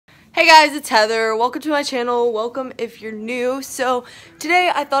Hey guys, it's Heather. Welcome to my channel. Welcome if you're new. So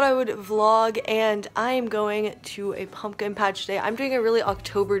today I thought I would vlog and I am going to a pumpkin patch day. I'm doing a really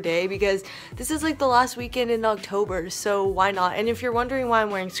October day because this is like the last weekend in October, so why not? And if you're wondering why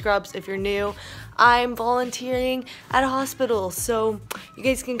I'm wearing scrubs, if you're new, I'm volunteering at a hospital, so you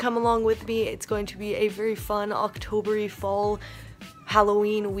guys can come along with me. It's going to be a very fun October-y fall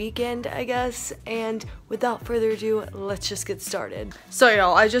Halloween weekend, I guess. And without further ado, let's just get started. So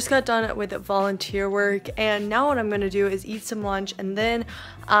y'all, I just got done with volunteer work and now what I'm gonna do is eat some lunch and then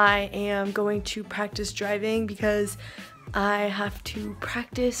I am going to practice driving because I have to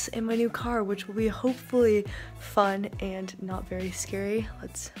practice in my new car, which will be hopefully fun and not very scary,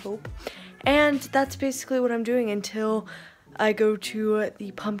 let's hope. And that's basically what I'm doing until I go to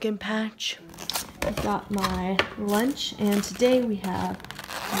the pumpkin patch. I've got my lunch, and today we have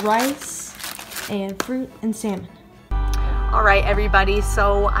rice and fruit and salmon. Alright everybody,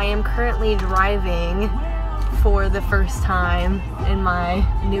 so I am currently driving for the first time in my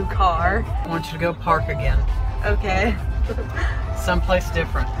new car. I want you to go park again. Okay. Someplace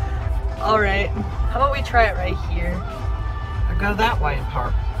different. Alright. How about we try it right here? Or go that way and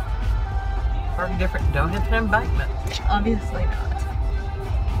park. Park different. Don't hit the embankment. Obviously not.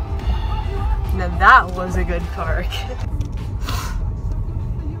 Now that was a good park.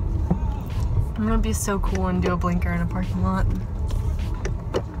 I'm gonna be so cool and do a blinker in a parking lot.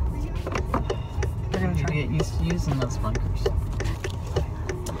 We're gonna try. You get used to using those blinkers.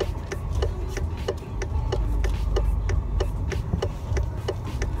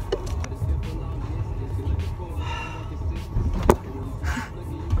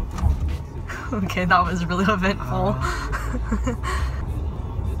 Okay, that was really eventful.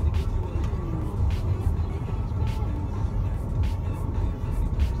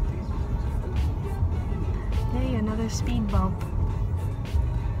 Hey, another speed bump.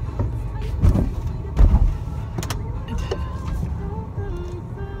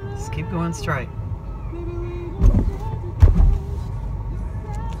 Just keep going straight.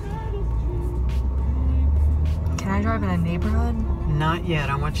 Can I drive in a neighborhood? Not yet.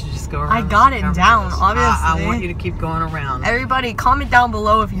 I want you to just go around. I got it down, obviously. I want you to keep going around. Everybody, comment down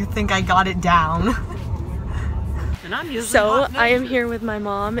below if you think I got it down. And I'm usually So I am here with my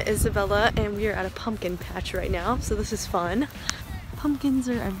mom, Isabella, and we are at a pumpkin patch right now, so this is fun. Pumpkins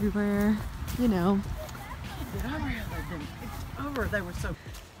are everywhere, you know. It's over. They were so.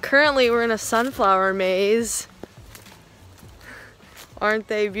 Currently we're in a sunflower maze. Aren't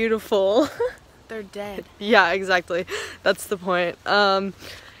they beautiful? They're dead. Yeah, exactly. That's the point.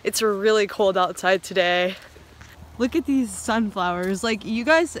 It's really cold outside today. Look at these sunflowers. Like, you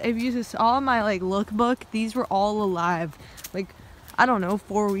guys, if you saw my like lookbook, these were all alive. Like, I don't know,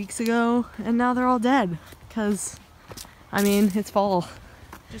 4 weeks ago, and now they're all dead. Cause, I mean, it's fall.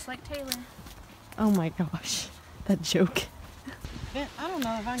 Just like Taylor. Oh my gosh, that joke. I don't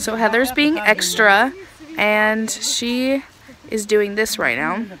know if I can So Heather's being extra, and she is doing this right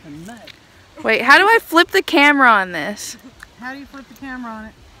now. Wait, how do I flip the camera on this? How do you flip the camera on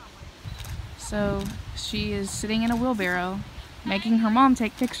it? So she is sitting in a wheelbarrow, making her mom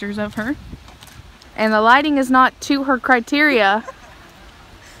take pictures of her. And the lighting is not to her criteria.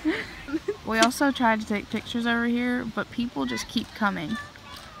 We also tried to take pictures over here, but people just keep coming.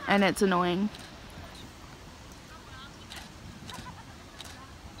 And it's annoying.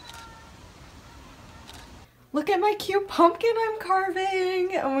 Look at my cute pumpkin I'm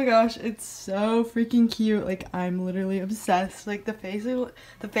carving! Oh my gosh, it's so freaking cute. Like, I'm literally obsessed. Like, the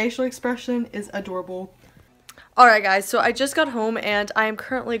facial expression is adorable. Alright guys, so I just got home and I am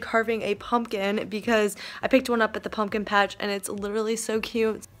currently carving a pumpkin because I picked one up at the pumpkin patch and it's literally so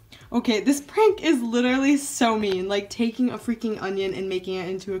cute. Okay, this prank is literally so mean. Like, taking a freaking onion and making it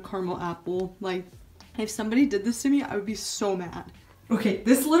into a caramel apple. Like, if somebody did this to me, I would be so mad. Okay,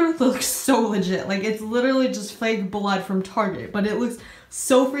 this literally looks so legit. Like, it's literally just fake blood from Target, but it looks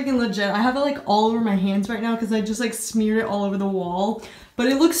so freaking legit. I have it like all over my hands right now because I just like smeared it all over the wall, but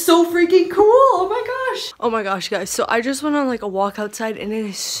it looks so freaking cool. Oh my gosh. Oh my gosh, guys. So I just went on like a walk outside and it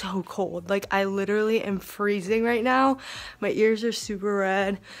is so cold. Like, I literally am freezing right now. My ears are super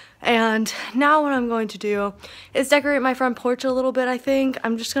red. And now what I'm going to do is decorate my front porch a little bit, I think.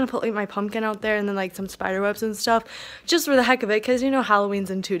 I'm just going to put like my pumpkin out there and then like some spider webs and stuff just for the heck of it because, you know,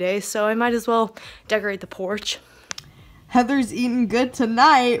 Halloween's in 2 days, so I might as well decorate the porch. Heather's eating good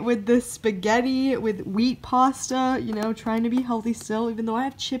tonight with this spaghetti with wheat pasta, you know, trying to be healthy still, even though I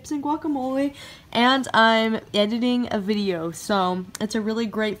have chips and guacamole. And I'm editing a video, so it's a really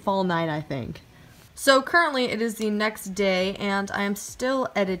great fall night, I think. So currently it is the next day and I am still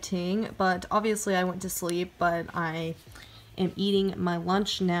editing, but obviously I went to sleep, but I am eating my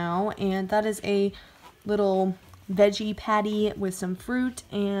lunch now, and that is a little veggie patty with some fruit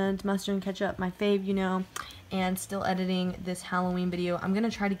and mustard and ketchup, my fave, you know, and still editing this Halloween video. I'm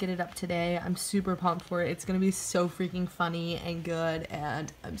gonna try to get it up today. I'm super pumped for it. It's gonna be so freaking funny and good,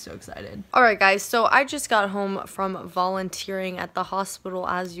 and I'm so excited. Alright guys, so I just got home from volunteering at the hospital.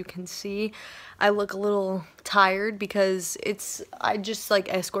 As you can see, I look a little tired because I just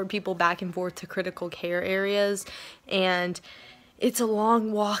like escort people back and forth to critical care areas, and it's a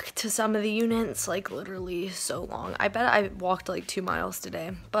long walk to some of the units, like literally so long. I bet I walked like 2 miles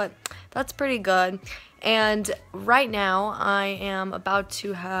today, but that's pretty good. And right now I am about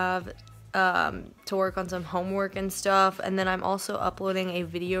to have to work on some homework and stuff, and then I'm also uploading a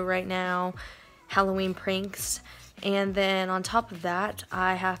video right now, Halloween pranks, and then on top of that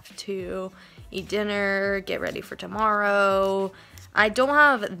I have to eat dinner, get ready for tomorrow. I don't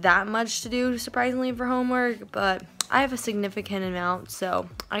have that much to do, surprisingly, for homework, but I have a significant amount, so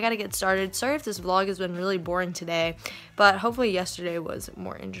I gotta get started. Sorry if this vlog has been really boring today, but hopefully yesterday was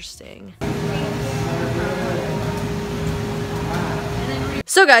more interesting.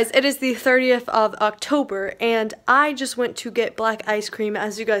 So guys, it is the 30th of October, and I just went to get black ice cream,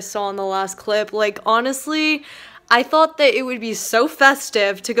 as you guys saw in the last clip. Like, honestly, I thought that it would be so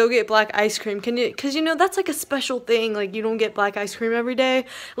festive to go get black ice cream, because you know, that's like a special thing. Like, you don't get black ice cream every day.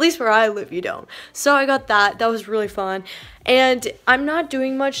 At least where I live, you don't. So I got that. That was really fun. And I'm not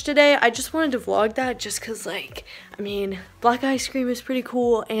doing much today. I just wanted to vlog that just because, like, I mean, black ice cream is pretty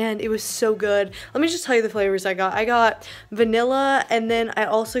cool, and it was so good. Let me just tell you the flavors I got. I got vanilla, and then I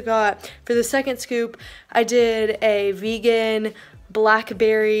also got, for the second scoop, I did a vegan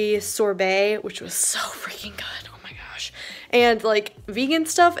blackberry sorbet, which was so freaking good. And like, vegan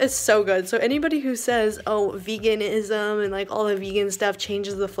stuff is so good. So anybody who says, oh, veganism and like all the vegan stuff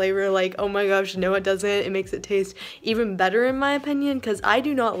changes the flavor, like, oh my gosh, no it doesn't. It makes it taste even better in my opinion, because I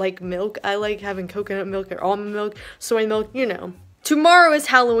do not like milk. I like having coconut milk or almond milk, soy milk, you know. Tomorrow is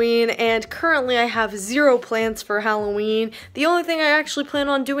Halloween, and currently I have 0 plans for Halloween. The only thing I actually plan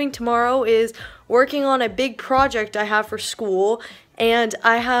on doing tomorrow is working on a big project I have for school. And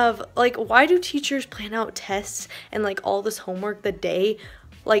I have, like, why do teachers plan out tests and, like, all this homework the day,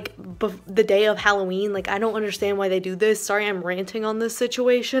 like, the day of Halloween? Like, I don't understand why they do this. Sorry, I'm ranting on this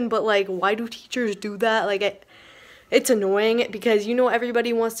situation, but, like, why do teachers do that? Like, it's annoying because, you know,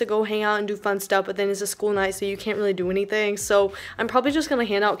 everybody wants to go hang out and do fun stuff, but then it's a school night, so you can't really do anything. So I'm probably just going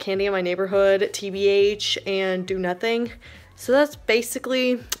to hand out candy in my neighborhood, TBH, and do nothing. So that's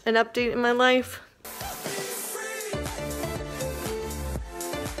basically an update in my life.